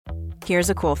Here's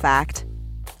a cool fact.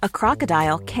 A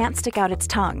crocodile can't stick out its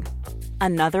tongue.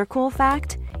 Another cool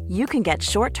fact, you can get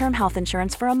short-term health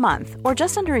insurance for a month or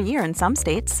just under a year in some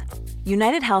states.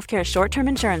 United Healthcare short-term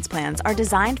insurance plans are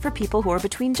designed for people who are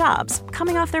between jobs,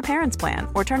 coming off their parents' plan,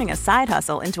 or turning a side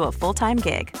hustle into a full-time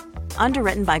gig.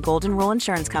 Underwritten by Golden Rule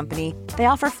Insurance Company, they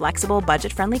offer flexible,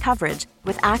 budget-friendly coverage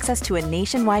with access to a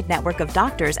nationwide network of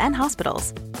doctors and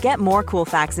hospitals. Get more cool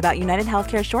facts about United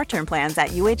Healthcare short-term plans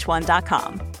at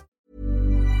uh1.com.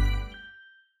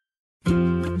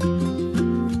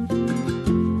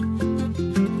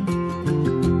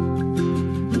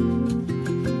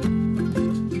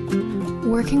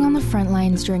 Working on the front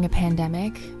lines during a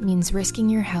pandemic means risking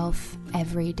your health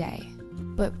every day.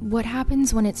 But what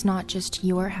happens when it's not just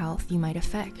your health you might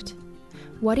affect?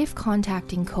 What if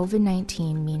contacting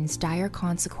COVID-19 means dire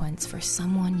consequence for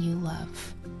someone you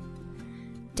love?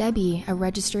 Debbie, a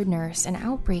registered nurse and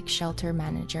outbreak shelter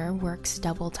manager, works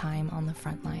double time on the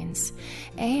front lines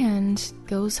and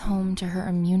goes home to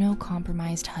her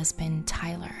immunocompromised husband,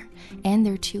 Tyler, and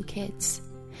their 2 kids.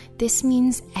 This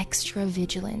means extra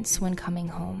vigilance when coming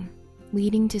home,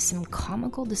 leading to some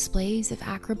comical displays of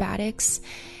acrobatics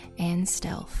and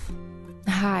stealth.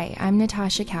 Hi, I'm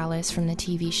Natasha Callis from the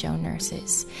TV show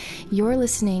Nurses. You're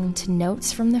listening to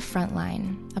Notes from the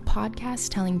Frontline, a podcast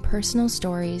telling personal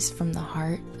stories from the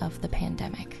heart of the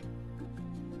pandemic.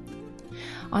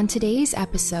 On today's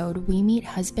episode, we meet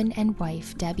husband and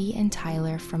wife Debbie and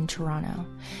Tyler from Toronto.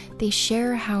 They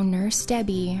share how Nurse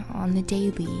Debbie, on the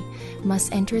daily,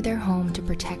 must enter their home to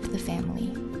protect the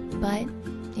family. But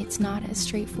it's not as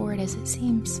straightforward as it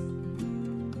seems.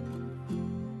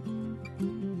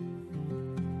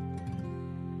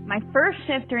 My first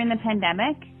shift during the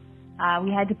pandemic,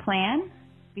 we had to plan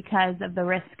because of the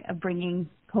risk of bringing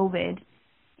COVID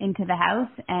into the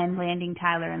house and landing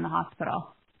Tyler in the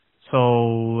hospital.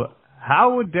 So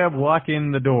how would Deb walk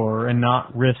in the door and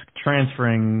not risk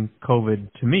transferring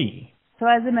COVID to me? So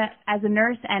as a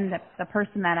nurse and the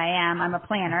person that I am, I'm a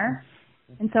planner.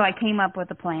 And so I came up with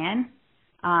a plan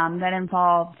that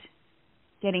involved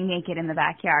getting naked in the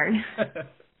backyard.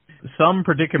 Some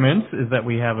predicaments is that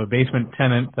we have a basement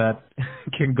tenant that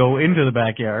can go into the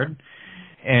backyard,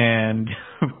 and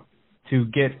to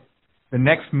get the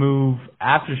next move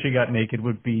after she got naked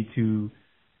would be to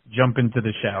jump into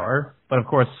the shower. But of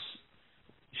course,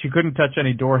 she couldn't touch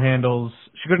any door handles.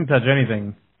 She couldn't touch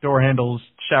anything. Door handles,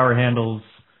 shower handles,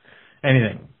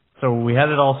 anything. So we had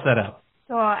it all set up.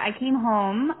 So I came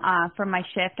home from my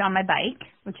shift on my bike,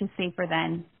 which is safer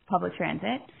than public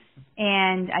transit.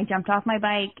 And I jumped off my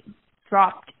bike,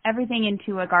 dropped everything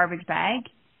into a garbage bag,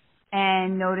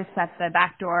 and noticed that the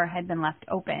back door had been left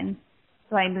open.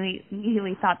 So I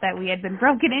immediately thought that we had been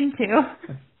broken into.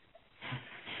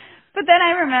 But then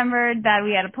I remembered that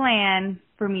we had a plan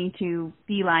for me to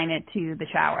beeline it to the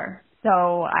shower.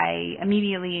 So I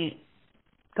immediately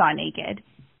got naked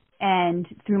and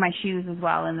threw my shoes as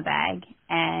well in the bag.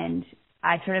 And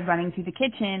I started running through the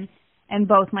kitchen, and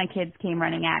both my kids came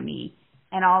running at me.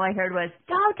 And all I heard was,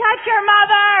 "Don't touch your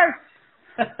mother!"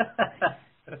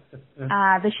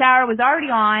 The shower was already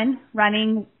on,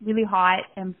 running really hot,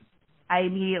 and I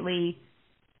immediately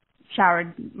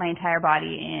showered my entire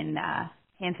body in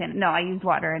hand sanitizer. No, I used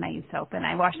water and I used soap, and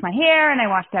I washed my hair and I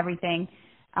washed everything,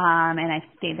 and I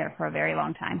stayed there for a very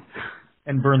long time.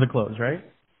 And burned the clothes, right?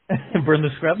 Burn the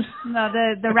scrubs? No,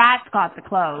 the rats got the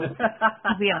clothes.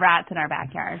 We have rats in our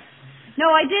backyard. No,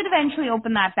 I did eventually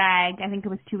open that bag. I think it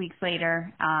was 2 weeks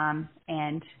later,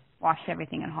 and washed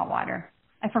everything in hot water.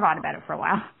 I forgot about it for a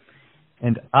while.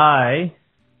 And I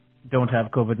don't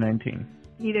have COVID-19.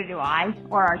 Neither do I,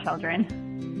 or our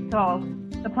children. So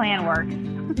the plan works.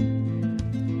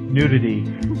 Nudity.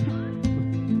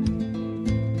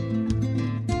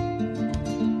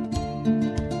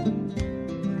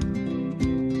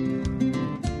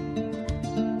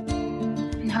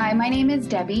 Hi, my name is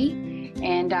Debbie,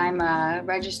 and I'm a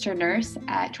registered nurse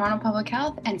at Toronto Public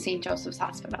Health and St. Joseph's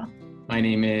Hospital. My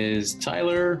name is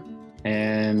Tyler,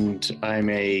 and I'm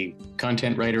a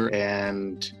content writer,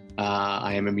 and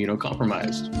I am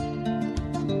immunocompromised.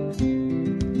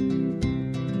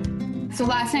 So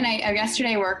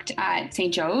yesterday I worked at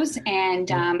St. Joe's,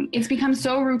 and it's become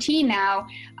so routine now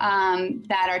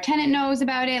that our tenant knows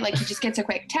about it. Like, he just gets a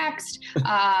quick text.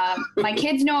 My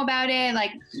kids know about it.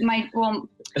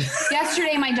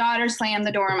 Yesterday my daughter slammed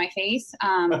the door in my face.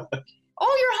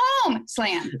 oh, you're home,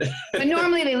 slam. But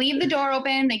normally they leave the door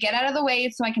open, they get out of the way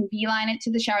so I can beeline it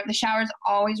to the shower. The shower's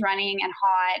always running and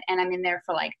hot, and I'm in there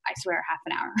for like, I swear, half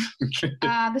an hour.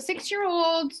 The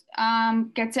 6-year-old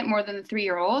gets it more than the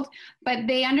 3-year-old, but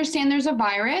they understand there's a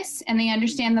virus, and they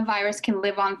understand the virus can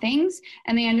live on things,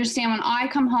 and they understand when I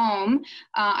come home,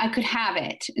 I could have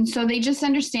it. And so they just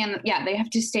understand that, yeah, they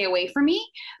have to stay away from me.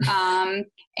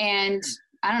 And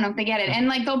I don't know if they get it. And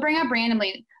like, they'll bring up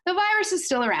randomly, the virus is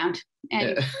still around,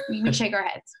 and we would shake our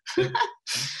heads.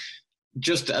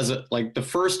 Just as like the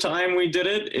first time we did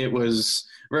it, it was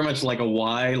very much like a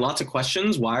why, lots of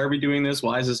questions. Why are we doing this?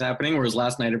 Why is this happening? Whereas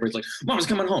last night, everybody's like, Mama's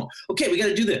coming home. Okay, we got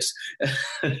to do this.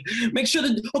 Make sure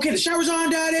that, okay, the shower's on,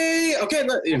 Daddy. Okay,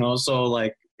 so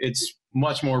like, it's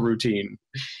much more routine.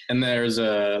 And there's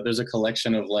a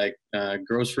collection of like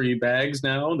grocery bags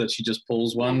now that she just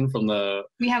pulls one from the.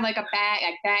 We have like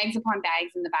bags upon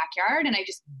bags in the backyard, and I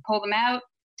just pull them out,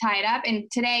 tie it up. And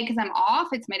today, because I'm off,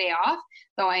 it's my day off,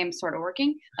 though I am sort of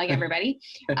working like everybody.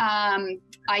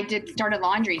 I started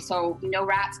laundry, so no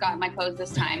rats got in my clothes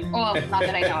this time. Well, not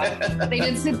that I know of. They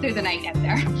did sit through the night get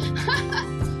there.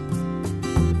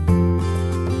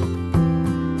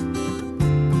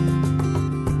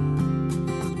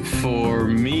 For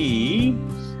me,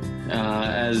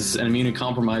 as an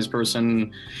immunocompromised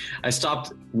person, I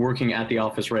stopped working at the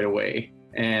office right away.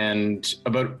 And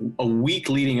about a week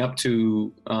leading up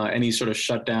to any sort of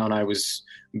shutdown, I was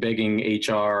begging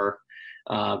HR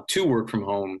to work from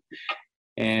home.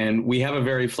 And we have a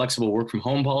very flexible work from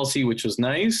home policy, which was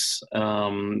nice.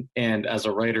 And as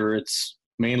a writer, it's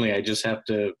mainly I just have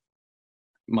to,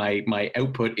 my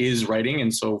output is writing,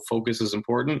 and so focus is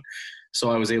important. So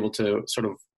I was able to sort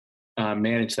of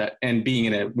manage that, and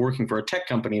working for a tech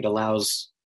company, it allows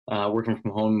working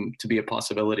from home to be a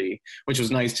possibility, which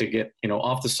was nice to get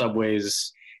off the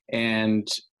subways. And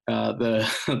the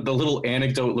little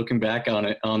anecdote looking back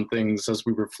on things as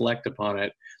we reflect upon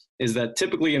it is that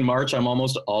typically in March I'm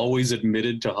almost always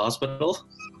admitted to hospital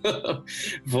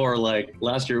for like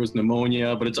last year it was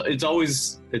pneumonia, but it's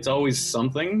always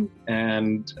something.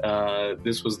 And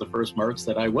this was the first March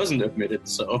that I wasn't admitted,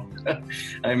 so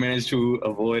I managed to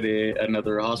avoid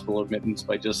another hospital admittance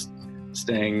by just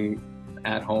staying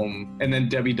at home. And then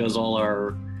Debbie does all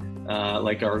our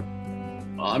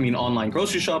online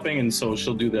grocery shopping, and so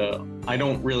she'll do I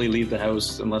don't really leave the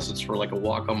house unless it's for like a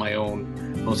walk on my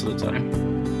own most of the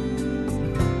time.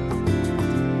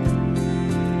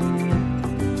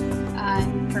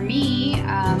 For me,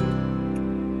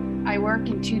 I work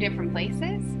in 2 different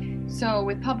places. So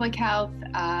with public health,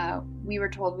 we were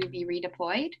told we'd be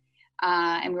redeployed,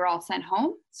 and we were all sent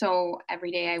home. So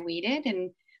every day I waited, and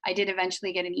I did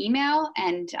eventually get an email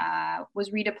and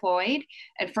was redeployed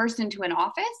at first into an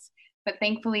office. But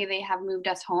thankfully, they have moved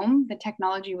us home. The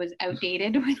technology was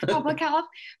outdated with public health,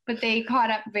 but they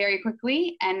caught up very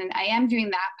quickly. And I am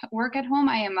doing that work at home.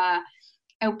 I am a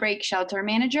outbreak shelter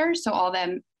manager, so all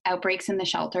the outbreaks in the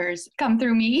shelters come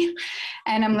through me,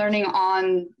 and I'm learning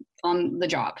on the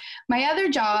job. My other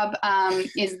job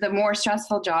is the more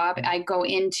stressful job. I go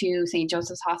into St.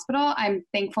 Joseph's Hospital. I'm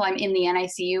thankful I'm in the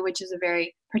NICU, which is a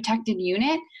very protected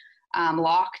unit,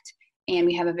 locked. And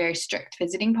we have a very strict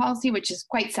visiting policy, which is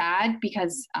quite sad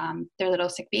because they're little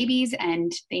sick babies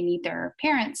and they need their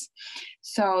parents.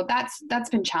 So that's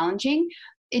been challenging.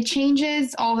 It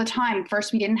changes all the time.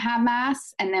 First, we didn't have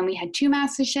masks, and then we had 2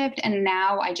 masks a shift. And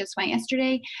now I just went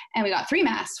yesterday and we got 3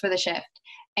 masks for the shift,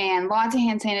 and lots of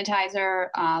hand sanitizer,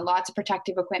 lots of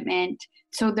protective equipment.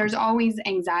 So there's always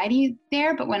anxiety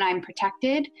there. But when I'm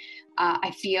protected,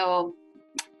 I feel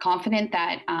confident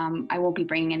that I won't be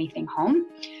bringing anything home.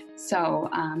 So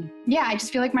I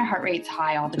just feel like my heart rate's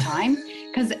high all the time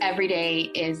because every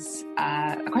day is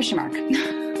a question mark.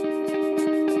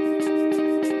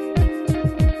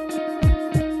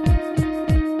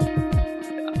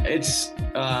 It's,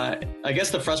 I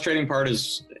guess the frustrating part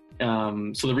is,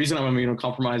 so the reason I'm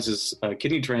immunocompromised is a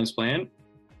kidney transplant.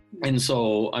 And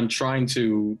so I'm trying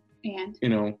to,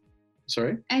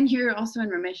 sorry? And you're also in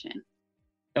remission.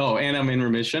 Oh, and I'm in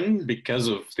remission because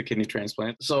of the kidney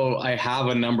transplant. So I have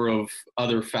a number of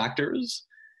other factors.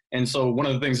 And so one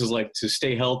of the things is like to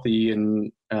stay healthy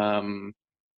and,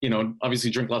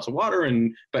 obviously drink lots of water,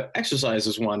 but exercise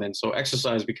is one. And so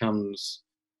exercise becomes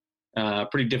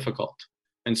pretty difficult.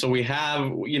 And so we have,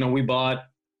 we bought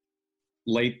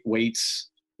light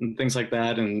weights and things like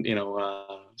that, and,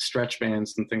 stretch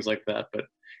bands and things like that. But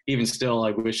even still,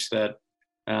 I wish that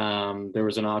there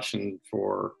was an option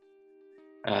for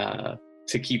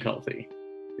to keep healthy,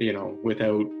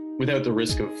 without the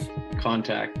risk of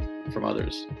contact from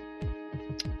others.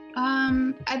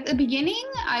 At the beginning,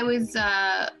 I was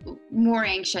more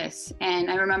anxious, and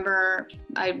I remember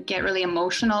I'd get really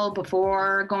emotional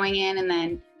before going in, and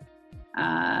then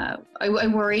I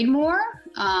worried more.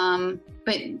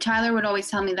 But Tyler would always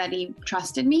tell me that he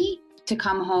trusted me to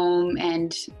come home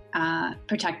and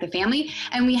protect the family.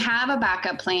 And we have a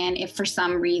backup plan if for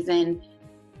some reason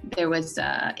there was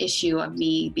an issue of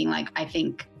me being like, I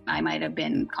think I might have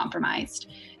been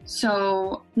compromised.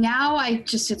 So now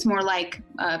it's more like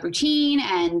a routine,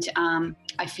 and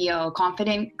I feel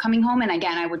confident coming home. And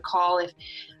again, I would call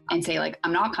and say like,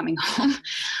 I'm not coming home.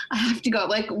 I have to go.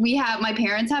 Like my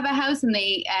parents have a house, and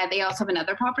they also have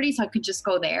another property, so I could just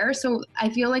go there. So I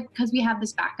feel like because we have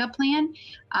this backup plan,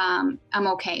 I'm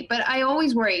okay. But I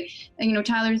always worry,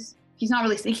 he's not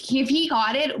really sick. If he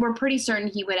got it, we're pretty certain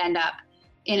he would end up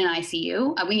in an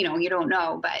ICU. You don't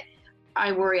know, but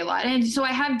I worry a lot. And so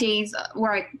I have days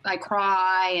where I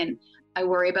cry and I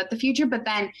worry about the future, but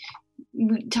then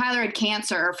Tyler had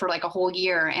cancer for like a whole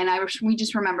year, and we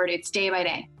just remembered it's day by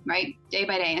day, right? Day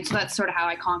by day. And so that's sort of how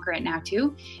I conquer it now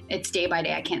too. It's day by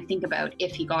day. I can't think about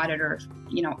if he got it or,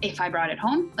 if I brought it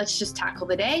home. Let's just tackle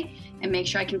the day and make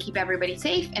sure I can keep everybody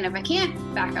safe. And if I can't,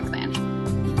 backup plan.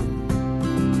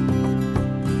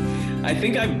 I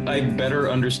think I better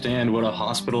understand what a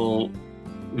hospital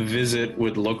visit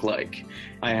would look like.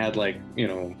 I had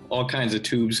all kinds of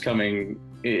tubes coming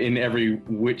in every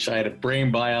which. I had a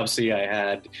brain biopsy, I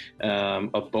had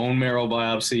a bone marrow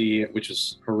biopsy, which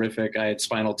was horrific. I had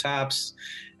spinal taps.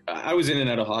 I was in and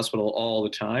out of hospital all the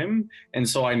time, and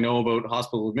so I know about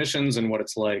hospital admissions and what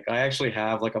it's like. I actually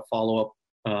have like a follow-up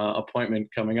appointment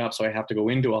coming up, so I have to go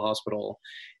into a hospital,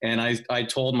 and I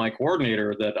told my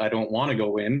coordinator that I don't want to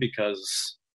go in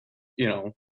because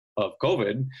of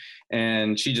COVID,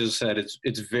 and she just said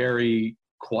it's very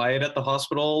quiet at the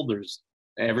hospital. There's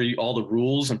all the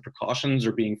rules and precautions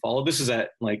are being followed. This is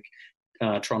at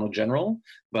Toronto General,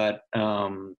 but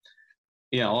all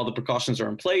the precautions are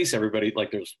in place. Everybody,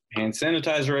 there's hand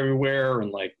sanitizer everywhere,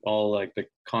 and all the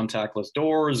contactless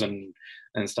doors and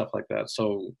stuff like that.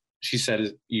 So she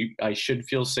said I should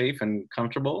feel safe and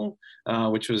comfortable,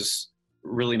 which was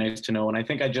really nice to know. And I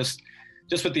think I just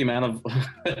with the amount of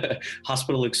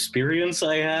hospital experience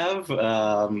I have,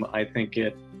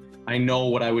 I know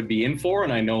what I would be in for,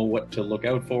 and I know what to look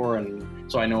out for, and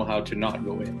so I know how to not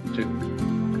go in too.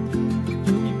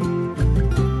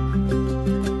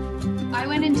 I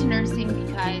went into nursing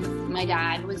because my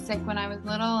dad was sick when I was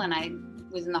little, and I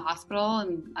was in the hospital,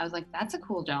 and I was like, that's a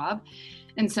cool job.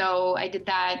 And so I did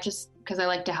that just because I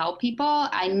like to help people.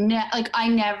 Pandemic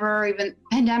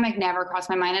never crossed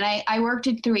my mind. And I worked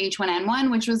it through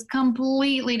H1N1, which was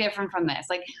completely different from this.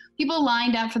 People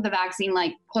lined up for the vaccine,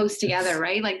 close together,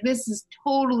 right? This is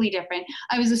totally different.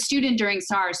 I was a student during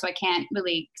SARS, so I can't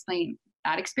really explain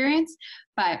that experience.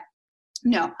 But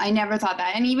no, I never thought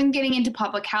that. And even getting into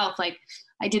public health, I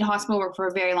did hospital work for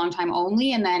a very long time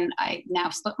only, and then I now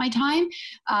split my time.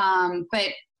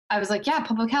 But I was like, yeah,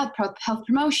 public health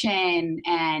promotion,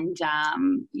 and,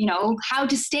 how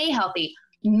to stay healthy.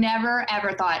 Never,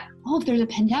 ever thought, if there's a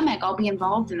pandemic, I'll be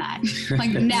involved in that.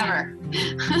 Never.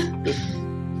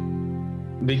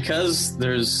 Because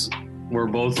we're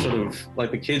both sort of,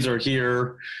 the kids are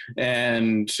here,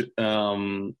 and,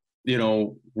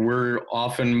 we're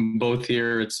often both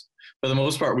here. It's, for the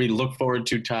most part, we look forward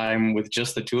to time with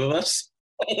just the two of us.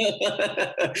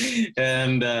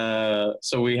 And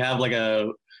so we have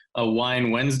a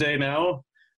Wine Wednesday now,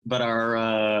 but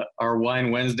our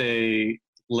Wine Wednesday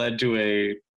led to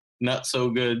a not so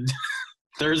good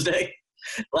Thursday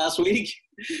last week,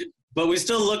 but we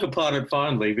still look upon it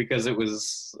fondly because it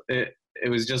was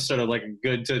just sort of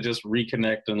good to just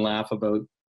reconnect and laugh about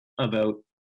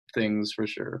things, for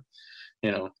sure.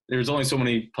 There's only so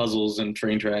many puzzles and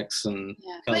train tracks and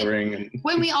coloring. And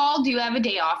when we all do have a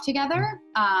day off together,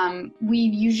 we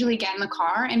usually get in the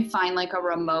car and find a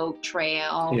remote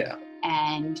trail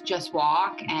and just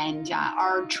walk. And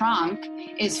our trunk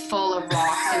is full of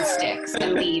rocks and sticks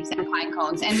and leaves and pine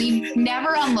cones. And we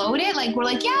never unload it. We're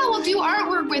we'll do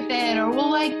artwork with it, or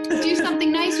we'll do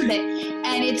something nice with it.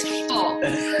 And it's full.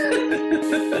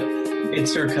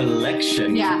 It's her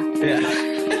collection. Yeah.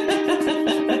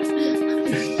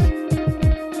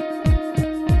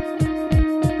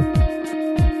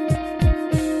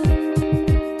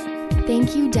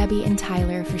 Thank you, Debbie and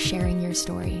Tyler, for sharing your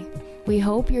story. We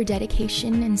hope your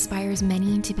dedication inspires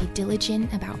many to be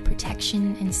diligent about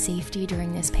protection and safety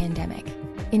during this pandemic.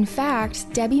 In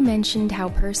fact, Debbie mentioned how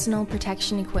personal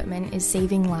protection equipment is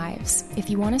saving lives. If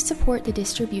you want to support the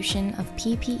distribution of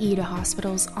PPE to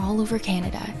hospitals all over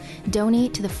Canada,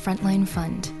 donate to the Frontline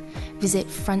Fund. Visit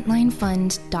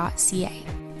frontlinefund.ca.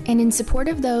 And in support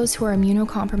of those who are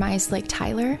immunocompromised like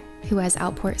Tyler, who has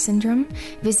Alport syndrome,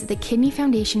 visit the Kidney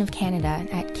Foundation of Canada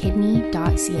at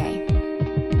kidney.ca.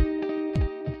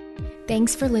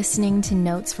 Thanks for listening to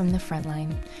Notes from the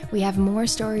Frontline. We have more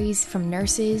stories from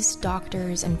nurses,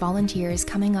 doctors, and volunteers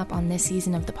coming up on this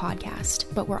season of the podcast,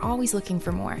 but we're always looking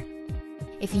for more.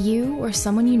 If you or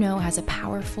someone you know has a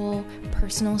powerful,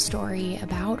 personal story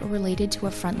about or related to a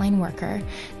frontline worker,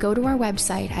 go to our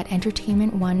website at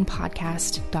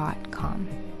entertainmentonepodcast.com.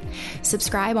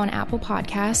 Subscribe on Apple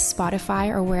Podcasts, Spotify,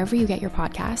 or wherever you get your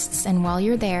podcasts, and while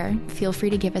you're there, feel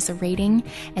free to give us a rating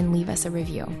and leave us a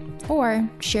review, or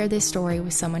share this story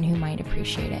with someone who might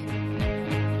appreciate it.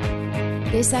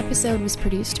 This episode was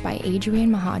produced by Adrian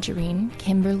Mahajarine,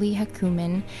 Kimberly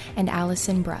Hakuman, and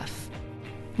Allison Bruff.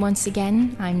 Once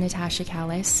again, I'm Natasha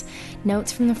Callis.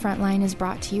 Notes from the Frontline is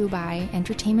brought to you by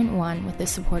Entertainment One with the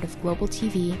support of Global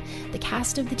TV, the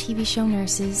cast of the TV show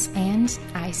Nurses, and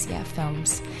ICF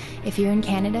Films. If you're in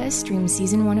Canada, stream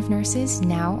Season 1 of Nurses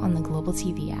now on the Global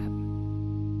TV app.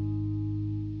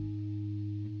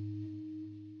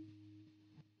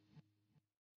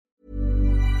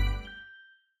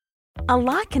 A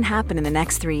lot can happen in the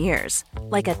next 3 years.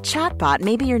 Like a chatbot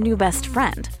may be your new best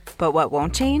friend. But what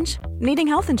won't change? Needing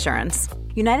health insurance.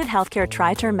 United Healthcare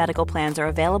Tri-Term Medical Plans are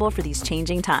available for these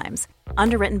changing times.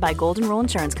 Underwritten by Golden Rule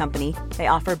Insurance Company, they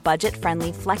offer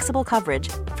budget-friendly, flexible coverage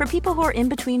for people who are in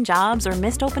between jobs or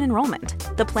missed open enrollment.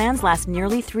 The plans last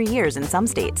nearly 3 years in some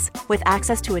states, with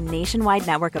access to a nationwide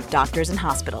network of doctors and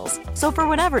hospitals. So for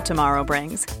whatever tomorrow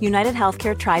brings, United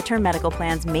Healthcare Tri-Term Medical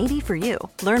Plans may be for you.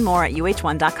 Learn more at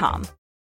uh1.com.